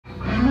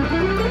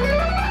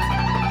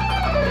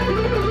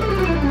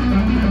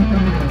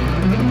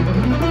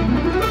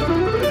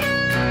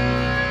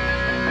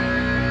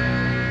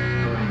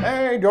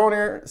go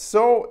here.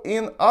 So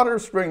in other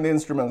stringed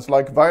instruments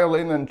like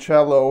violin and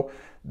cello,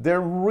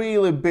 they're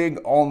really big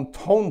on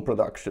tone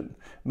production,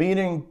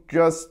 meaning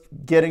just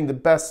getting the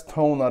best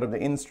tone out of the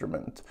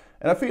instrument.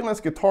 And I feel as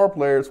guitar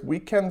players, we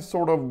can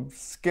sort of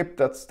skip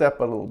that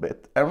step a little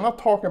bit. And I'm not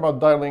talking about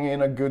dialing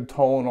in a good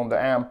tone on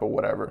the amp or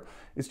whatever.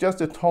 It's just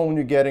the tone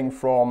you're getting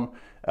from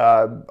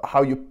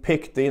how you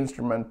pick the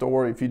instrument,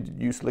 or if you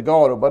use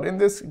legato. But in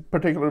this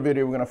particular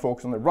video, we're going to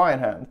focus on the right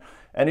hand.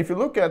 And if you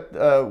look at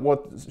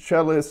what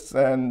cellists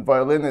and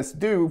violinists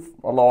do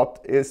a lot,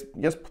 is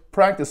just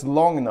practice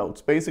long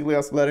notes, basically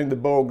just letting the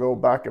bow go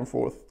back and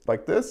forth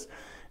like this.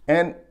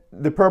 And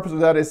the purpose of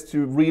that is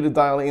to really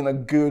dial in a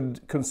good,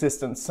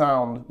 consistent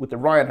sound with the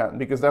right hand,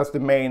 because that's the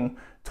main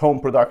tone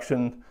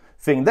production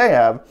thing they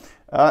have.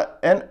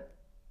 And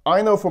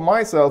I know for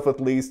myself, at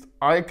least,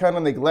 I kind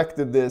of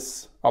neglected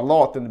this a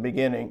lot in the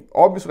beginning.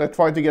 Obviously, I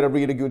tried to get a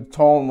really good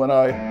tone when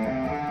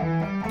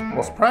I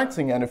was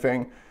practicing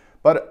anything,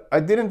 but I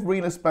didn't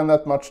really spend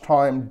that much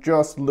time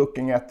just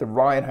looking at the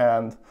right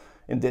hand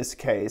in this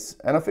case.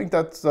 And I think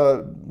that's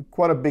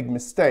quite a big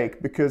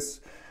mistake,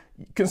 because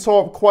you can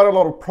solve quite a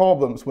lot of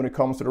problems when it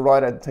comes to the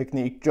right hand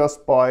technique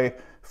just by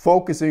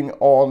focusing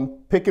on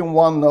picking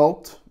one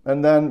note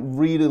and then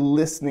really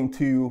listening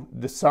to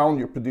the sound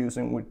you're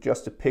producing with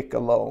just the pick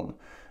alone.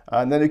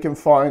 And then you can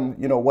find,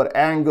 you know, what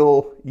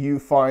angle you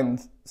find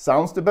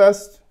sounds the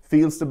best,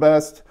 feels the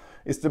best,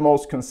 is the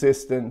most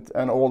consistent,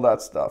 and all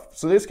that stuff.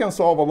 So this can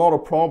solve a lot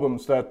of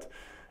problems that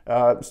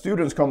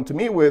students come to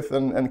me with,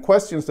 and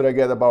questions that I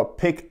get about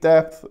pick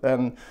depth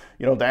and,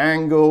 you know, the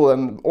angle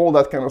and all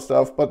that kind of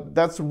stuff. But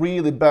that's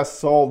really best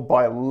solved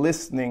by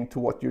listening to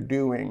what you're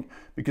doing,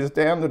 because at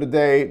the end of the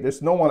day,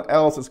 there's no one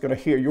else that's going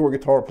to hear your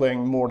guitar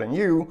playing more than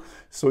you,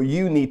 so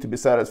you need to be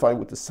satisfied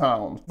with the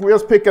sound. We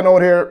just pick a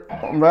note here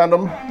on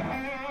random,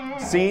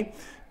 C,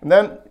 and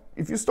then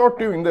if you start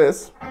doing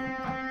this,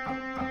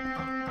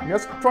 you're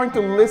just trying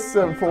to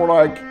listen for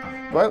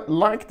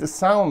like the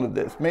sound of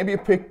this. Maybe you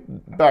pick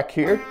back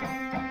here,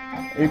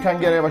 you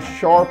can get a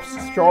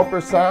sharper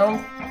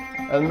sound,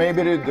 and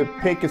maybe the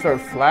pick is very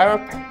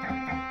flat,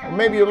 or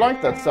maybe you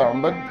like that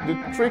sound. But the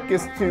trick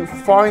is to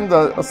find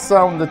a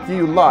sound that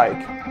you like.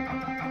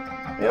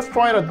 Just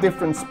try it at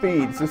different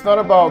speeds. It's not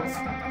about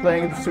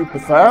playing super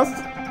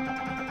fast,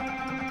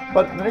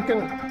 but then you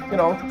can, you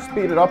know,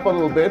 speed it up a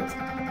little bit,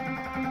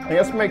 and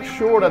just make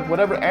sure that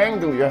whatever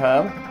angle you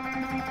have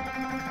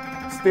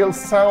still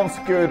sounds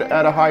good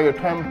at a higher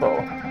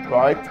tempo,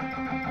 right?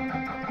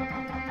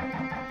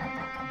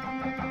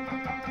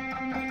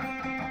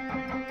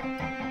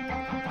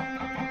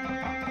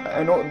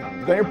 And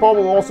then you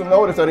probably also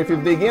notice that if you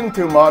dig in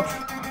too much,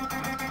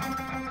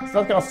 it's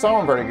not going to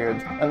sound very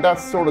good. And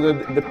that's sort of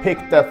the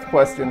pick depth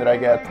question that I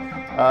get.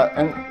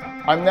 And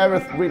I've never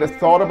really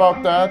thought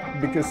about that,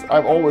 because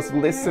I've always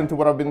listened to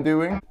what I've been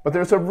doing. But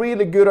there's a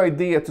really good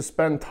idea to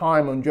spend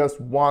time on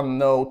just one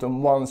note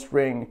and one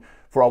string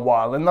for a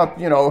while, and not,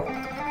 you know,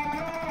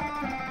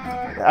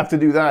 have to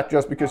do that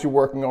just because you're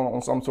working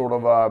on some sort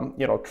of,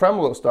 you know,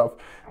 tremolo stuff.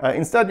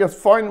 Instead, just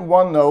find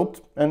one note,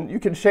 and you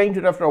can change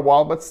it after a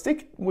while, but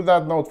stick with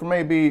that note for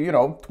maybe, you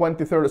know,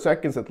 20-30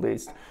 seconds at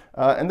least.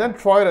 And then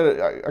try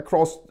it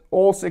across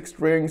all 6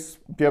 strings,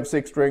 if you have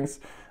 6 strings,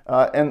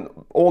 and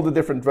all the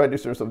different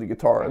registers of the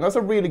guitar. And that's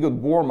a really good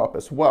warm-up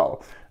as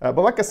well. But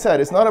like I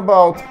said, it's not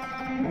about,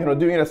 you know,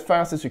 doing it as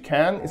fast as you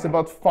can. It's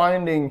about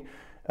finding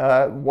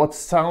what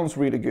sounds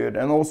really good,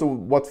 and also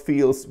what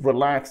feels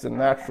relaxed and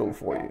natural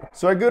for you.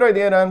 So a good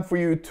idea then for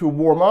you to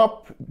warm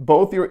up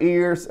both your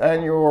ears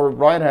and your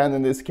right hand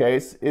in this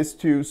case is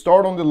to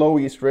start on the low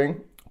E string,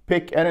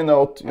 pick any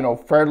note, you know,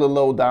 fairly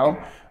low down.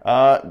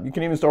 You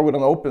can even start with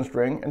an open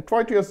string, and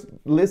try to just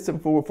listen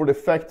for the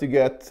effect you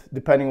get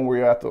depending on where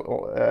you're at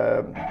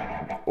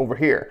over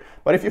here.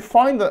 But if you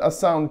find a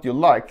sound that you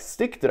like,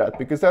 stick to that,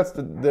 because that's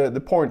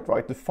the point,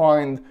 right? To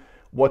find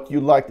what you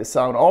like the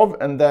sound of,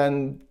 and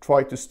then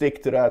try to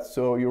stick to that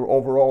so your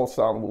overall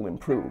sound will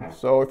improve.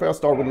 So if I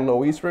start with a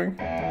low E string,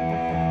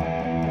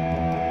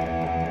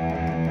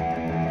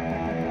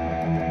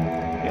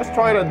 just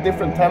try it at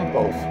different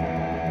tempos.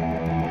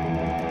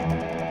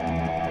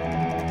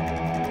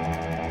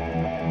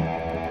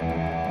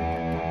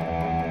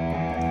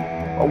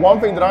 One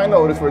thing that I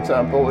notice, for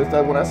example, is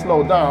that when I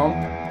slow down,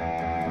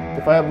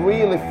 if I have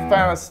really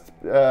fast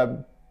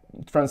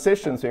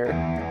transitions here,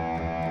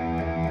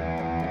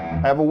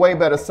 I have a way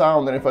better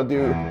sound than if I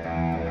do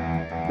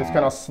this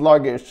kind of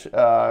sluggish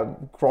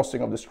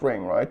crossing of the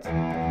string, right?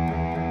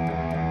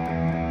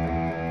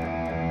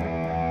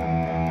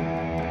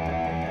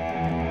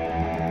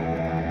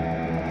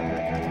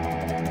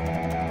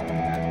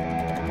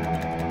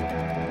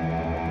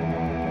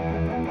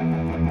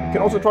 You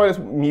can also try this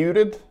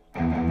muted.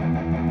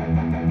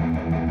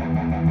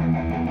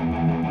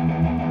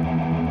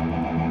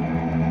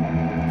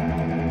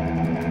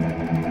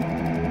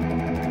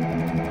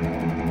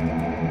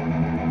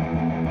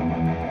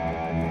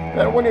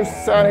 Then when you've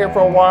sat here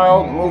for a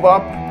while, move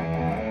up.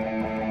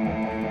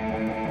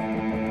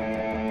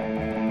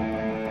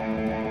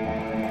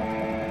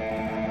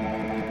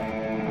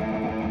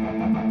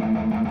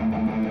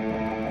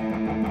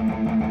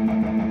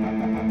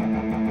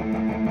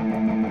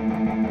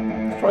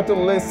 Try to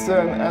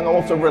listen and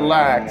also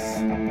relax.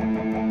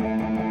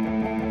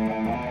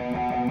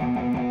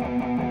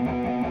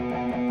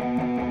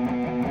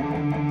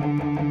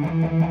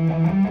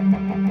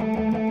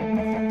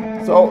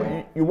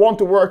 So you want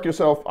to work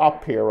yourself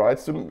up here, right?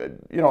 So,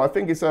 you know, I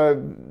think it's a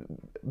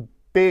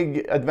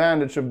big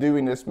advantage of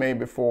doing this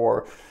maybe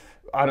for,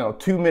 I don't know,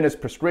 2 minutes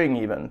per string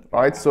even,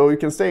 right? So you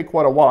can stay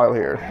quite a while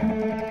here.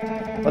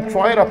 But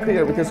try it up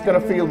here because it's gonna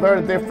feel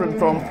very different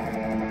from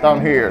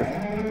down here.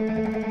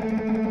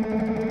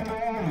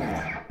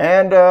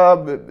 And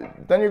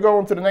then you go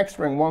on to the next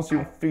string. Once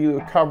you feel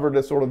you cover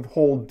the sort of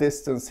whole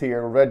distance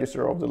here,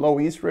 register of the low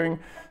E string,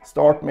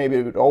 start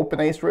maybe with open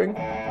A string.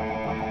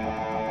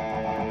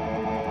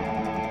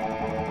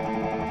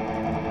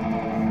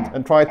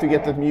 And try to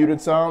get that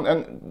muted sound.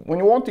 And when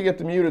you want to get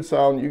the muted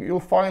sound, you'll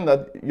find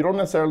that you don't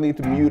necessarily need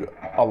to mute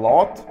a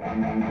lot.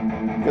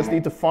 You just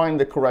need to find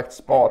the correct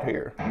spot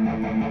here.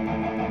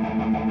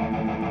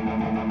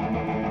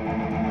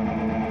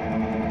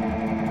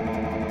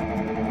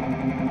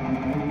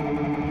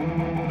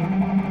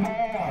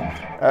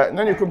 And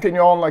then you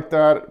continue on like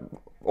that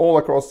all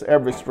across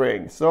every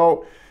string.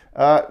 So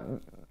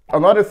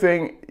another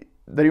thing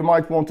that you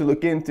might want to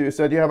look into is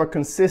that you have a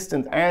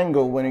consistent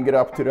angle when you get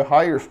up to the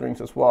higher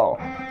strings as well.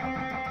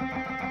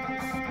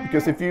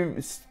 Because if you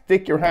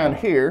stick your hand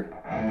here,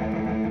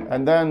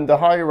 and then the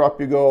higher up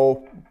you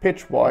go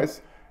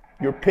pitch-wise,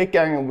 your pick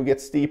angle will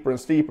get steeper and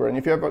steeper. And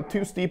if you have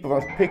too steep of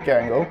a pick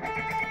angle,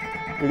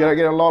 you're gonna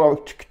get a lot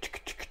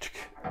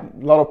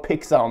of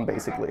pick sound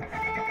basically.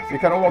 So you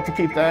kind of want to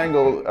keep the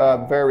angle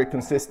very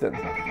consistent.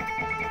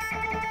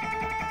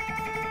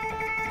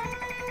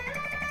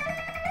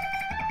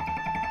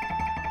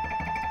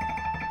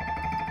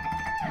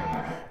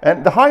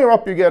 And the higher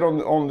up you get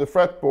on the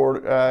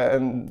fretboard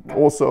and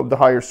also the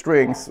higher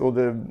strings or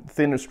the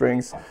thinner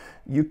strings,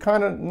 you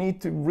kind of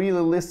need to really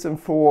listen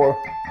for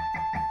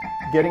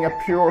getting a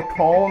pure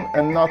tone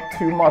and not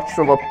too much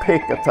of a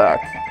pick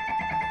attack.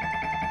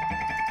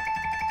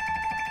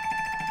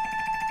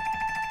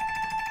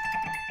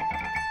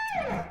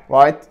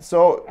 Right?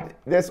 So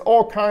there's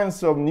all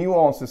kinds of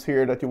nuances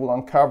here that you will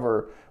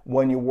uncover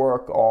when you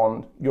work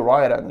on your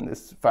right hand in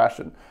this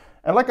fashion.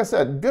 And like I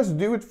said, just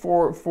do it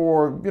for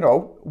you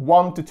know,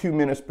 1 to 2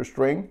 minutes per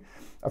string.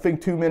 I think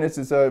 2 minutes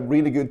is a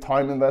really good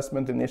time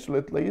investment initially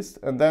at least.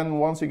 And then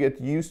once you get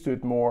used to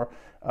it more,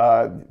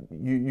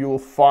 you'll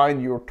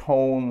find your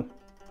tone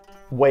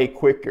way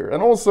quicker.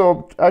 And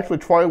also actually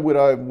try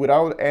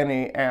without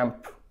any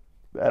amp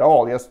at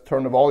all. Just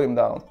turn the volume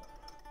down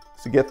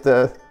to get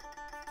an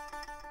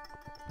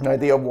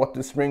idea of what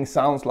the string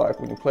sounds like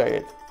when you play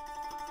it.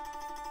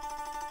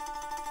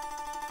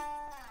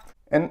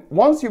 And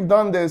once you've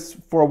done this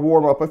for a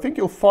warm-up, I think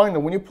you'll find that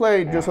when you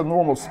play just a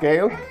normal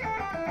scale,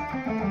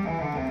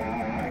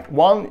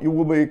 one, you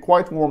will be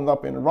quite warmed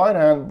up in the right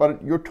hand,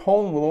 but your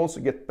tone will also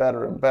get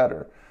better and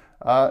better.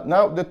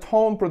 Now, the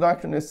tone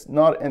production is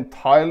not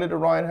entirely the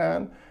right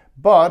hand,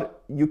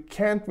 but you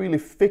can't really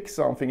fix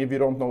something if you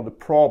don't know the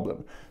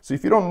problem. So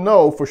if you don't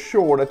know for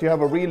sure that you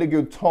have a really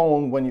good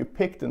tone when you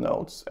pick the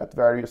notes at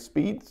various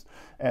speeds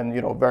and,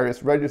 you know,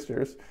 various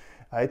registers,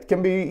 it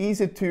can be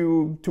easy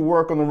to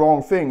work on the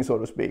wrong thing, so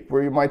to speak,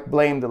 where you might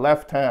blame the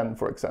left hand,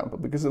 for example,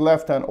 because the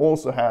left hand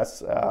also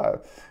has a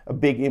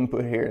big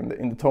input here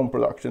in the tone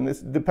production.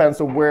 This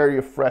depends on where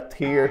you fret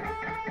here,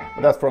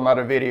 but that's for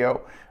another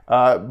video.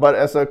 But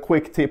as a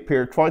quick tip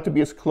here, try to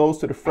be as close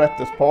to the fret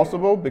as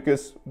possible,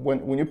 because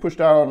when you push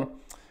down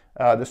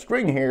the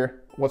string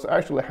here, what's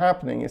actually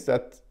happening is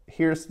that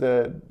here's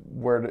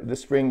where the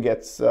string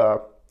gets,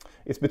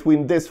 it's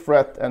between this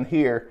fret and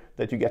here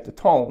that you get the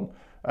tone.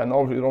 And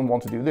obviously you don't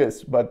want to do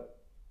this, but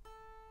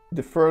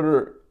the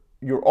further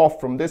you're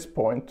off from this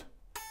point,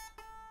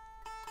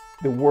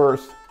 the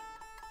worse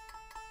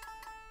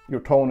your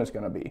tone is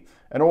going to be.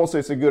 And also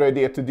it's a good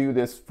idea to do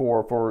this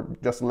for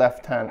just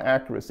left hand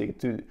accuracy,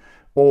 to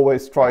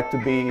always try to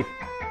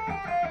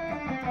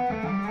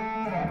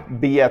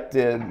be at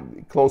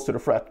close to the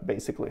fret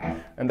basically,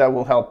 and that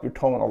will help your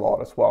tone a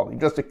lot as well,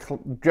 just a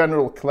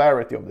general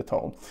clarity of the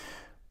tone.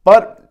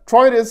 But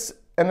try this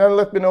and then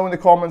let me know in the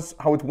comments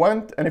how it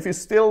went. And if you're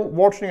still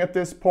watching at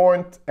this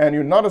point and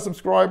you're not a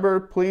subscriber,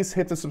 please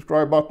hit the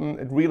subscribe button.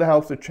 It really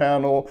helps the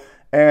channel,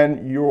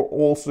 and you're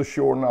also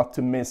sure not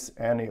to miss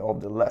any of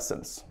the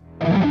lessons.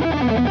 Back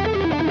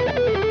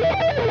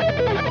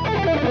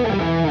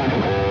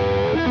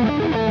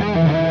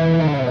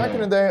in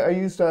the day, I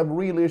used to have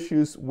real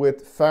issues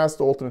with fast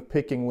alternate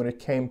picking when it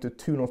came to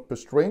 2 notes per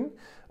string.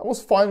 I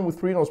was fine with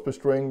 3 notes per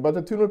string, but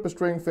the 2 notes per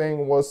string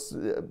thing was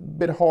a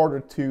bit harder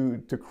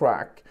to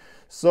crack.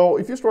 So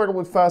if you struggle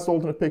with fast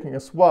alternate picking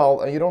as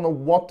well, and you don't know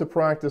what to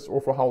practice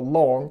or for how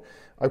long,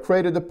 I've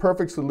created the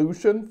perfect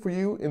solution for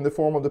you in the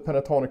form of the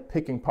Pentatonic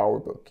Picking Power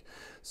Book.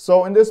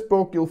 So in this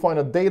book, you'll find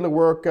a daily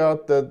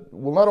workout that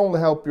will not only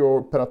help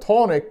your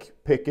pentatonic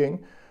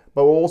picking,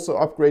 but will also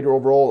upgrade your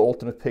overall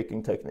alternate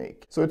picking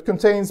technique. So it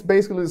contains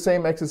basically the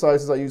same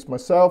exercises I used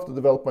myself to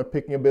develop my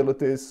picking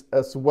abilities,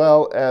 as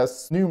well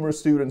as numerous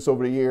students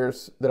over the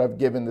years that I've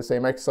given the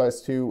same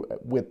exercise to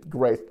with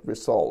great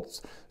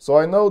results. So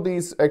I know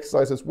these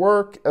exercises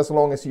work as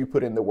long as you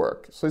put in the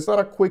work. So it's not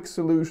a quick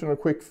solution or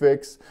quick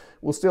fix. It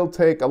will still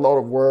take a lot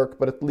of work,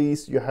 but at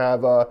least you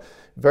have a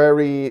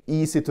very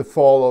easy to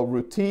follow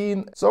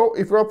routine. So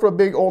if you're up for a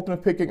big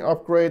alternate picking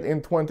upgrade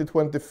in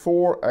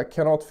 2024, I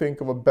cannot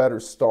think of a better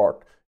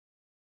start.